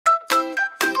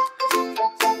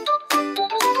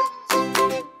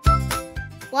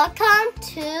Welcome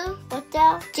to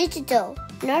the Digital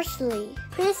Nursery.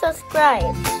 Please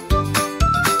subscribe.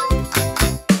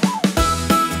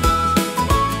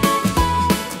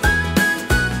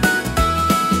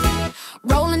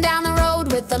 Rolling down the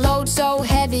road with the load so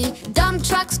heavy. Dump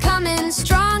trucks coming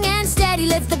strong and steady.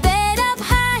 Lift the bed up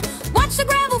high, watch the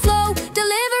gravel flow.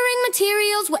 Delivering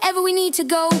materials wherever we need to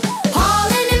go.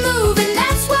 Hauling and moving,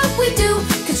 that's what we do.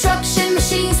 Construction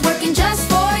machines working just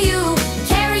for you.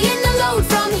 Carrying the load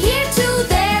from here to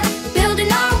there. Building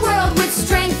our world with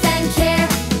strength and care.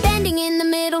 Bending in the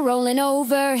middle, rolling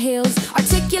over hills.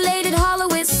 Articulated hollow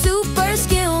with super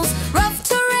skills. Rough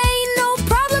terrain, no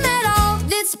problem at all.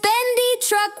 This Bendy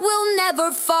truck will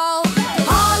never fall.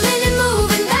 Hauling and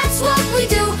moving, that's what we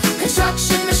do.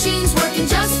 Construction machines working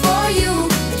just for you.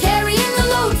 Carrying the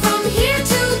load from here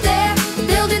to there.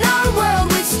 Building our world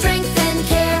with strength and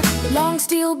care. Long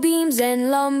steel beams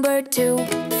and lumber too.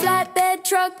 Flatbed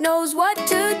truck knows what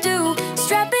to do.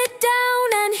 Strap it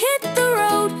down and hit the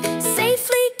road.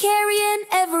 Safely carrying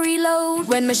every load.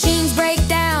 When machines break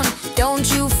down, don't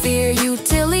you fear.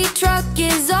 Utility truck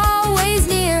is always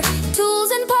near. Tools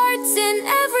and parts in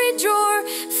every drawer.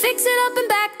 Fix it up and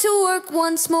back to work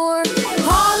once more.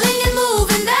 Hauling and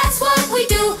moving, that's what we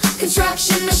do.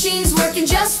 Construction machines working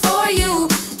just for you.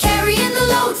 Carrying the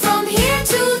load from here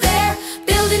to there.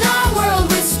 Building our world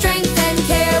with strength and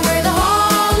care. We're the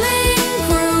hauling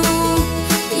crew.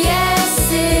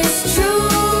 Yes, it's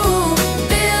true.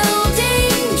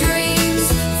 Building dreams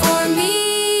for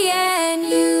me and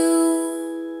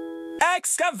you.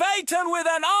 Excavating with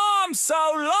an arm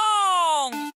so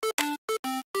long.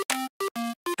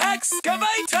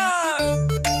 Excavator!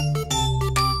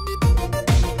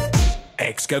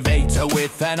 Excavator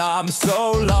with an arm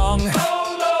so long.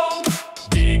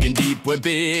 Digging deep, we're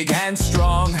big and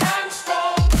strong.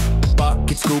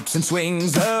 Bucket scoops and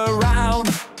swings around.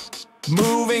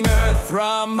 Moving earth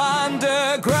from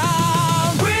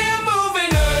underground. We're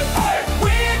moving earth,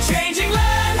 we're changing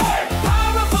land.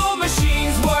 Powerful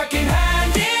machines working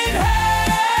hand in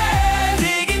hand.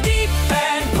 Digging deep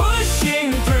and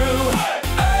pushing through.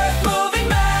 Earth moving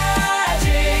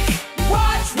magic.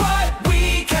 Watch what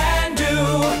we can do.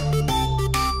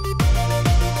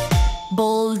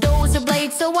 Bulldozer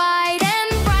blades so wide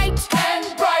and bright.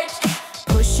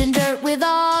 Pushing dirt with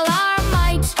all our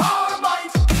might.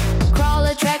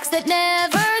 Crawler tracks that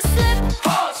never slip.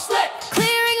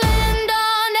 Clearing land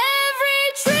on every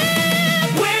trip.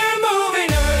 We're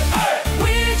moving earth,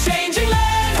 we're changing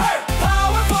land.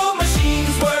 Powerful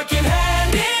machines working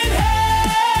hand in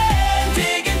hand.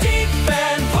 Digging deep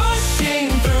and pushing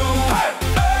through.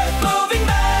 Earth moving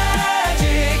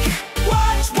magic.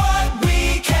 Watch what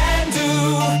we can do.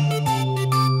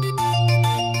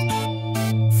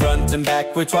 Front and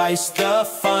back, we're twice the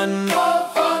fun.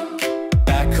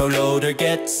 Backhoe loader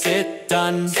gets it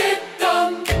done.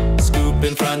 Scoop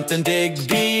in front and dig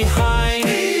behind.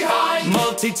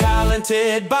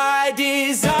 Multi-talented by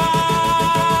design.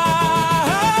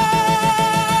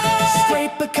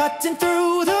 Scraper cutting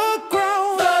through the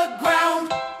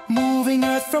ground. Moving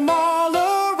earth from all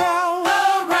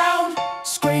around.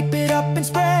 Scrape it up and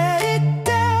spread it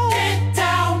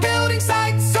down. Building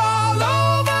sites all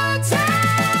over town.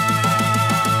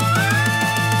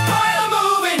 Pile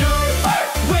moving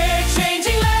earth, we're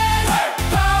changing land.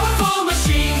 Powerful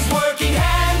machines working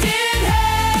hand in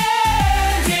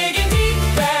hand. Digging deep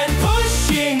and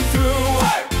pushing through.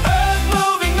 Earth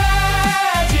moving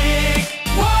magic.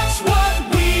 Watch what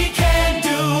we can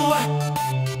do.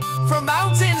 From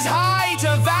mountains high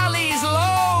to valleys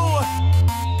low.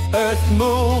 Earth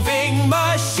moving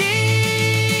machines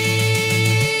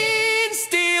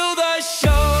steal the show.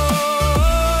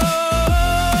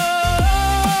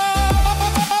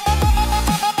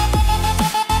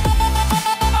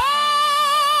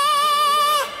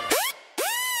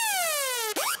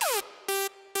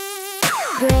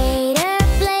 Greater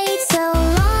blades so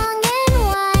long and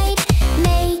wide,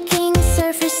 making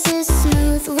surfaces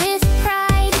smooth with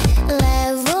pride.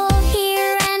 Level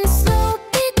here and slope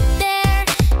it there.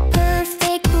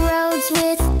 Perfect roads with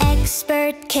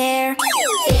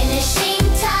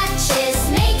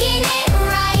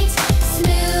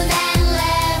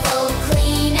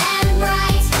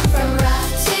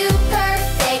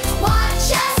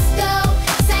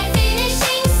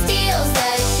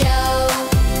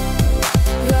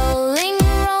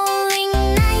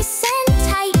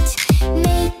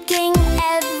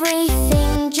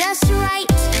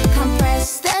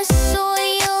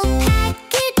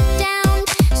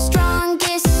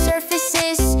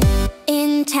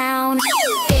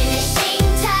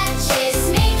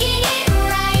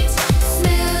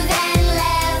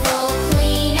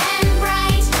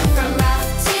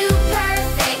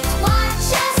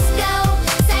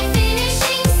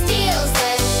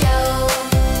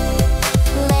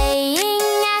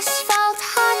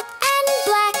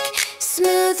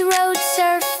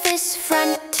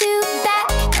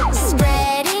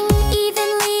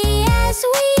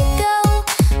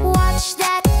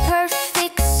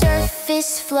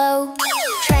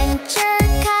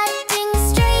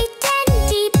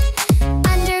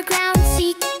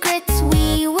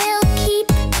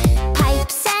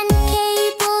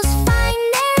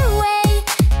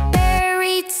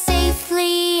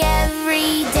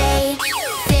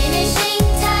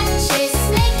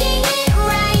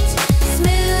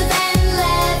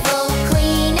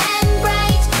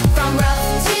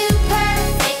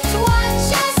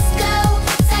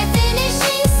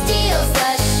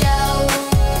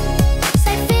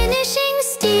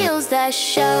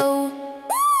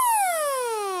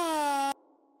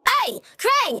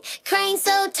crane, crane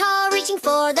so tall, reaching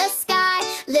for the sky,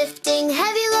 lifting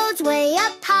heavy loads way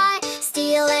up high.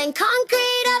 Steel and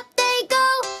concrete up they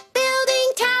go,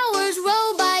 building towers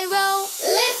row by row.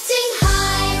 Lifting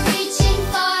high, reaching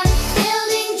far,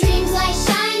 building dreams like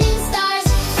shining stars.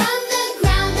 From the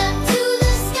ground up to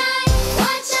the sky,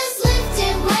 watch us lift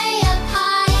it way up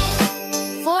high.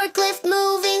 Forklift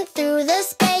moving through the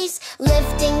space,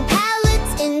 lifting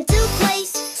pallets into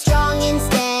place. Strong and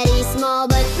steady, small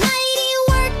but mighty,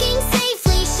 working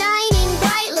safely, shining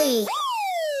brightly.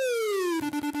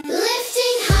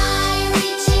 Lifting high,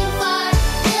 reaching far,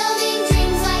 building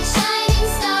dreams like shining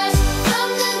stars. From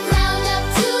the ground up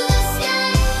to the sky,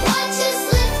 watch us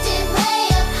lift it way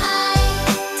up high.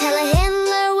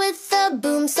 Telehandler with a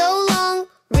boom so long,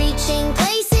 reaching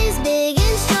places big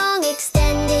and strong,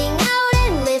 extending out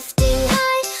and lifting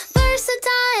high,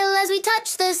 versatile as we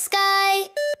touch the sky.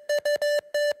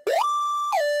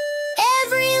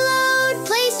 Every load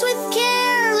placed with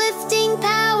care, lifting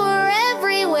power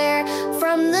everywhere.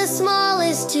 From the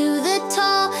smallest to the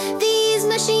tall, these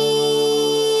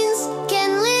machines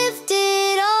can lift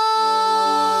it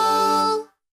all.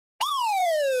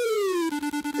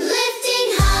 Lifting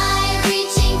high,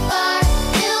 reaching far,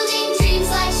 building dreams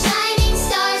like shining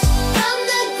stars. From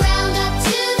the ground up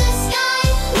to the sky,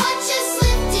 watch us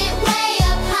lift it way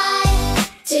up high.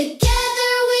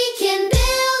 Together we can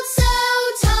build so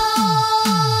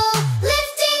tall.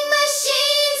 Lifting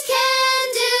machines can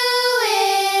do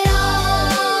it all.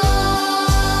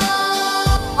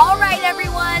 All right,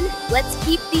 everyone, let's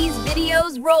keep these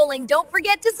videos rolling. Don't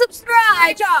forget to subscribe.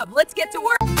 Good job. Let's get to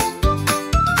work.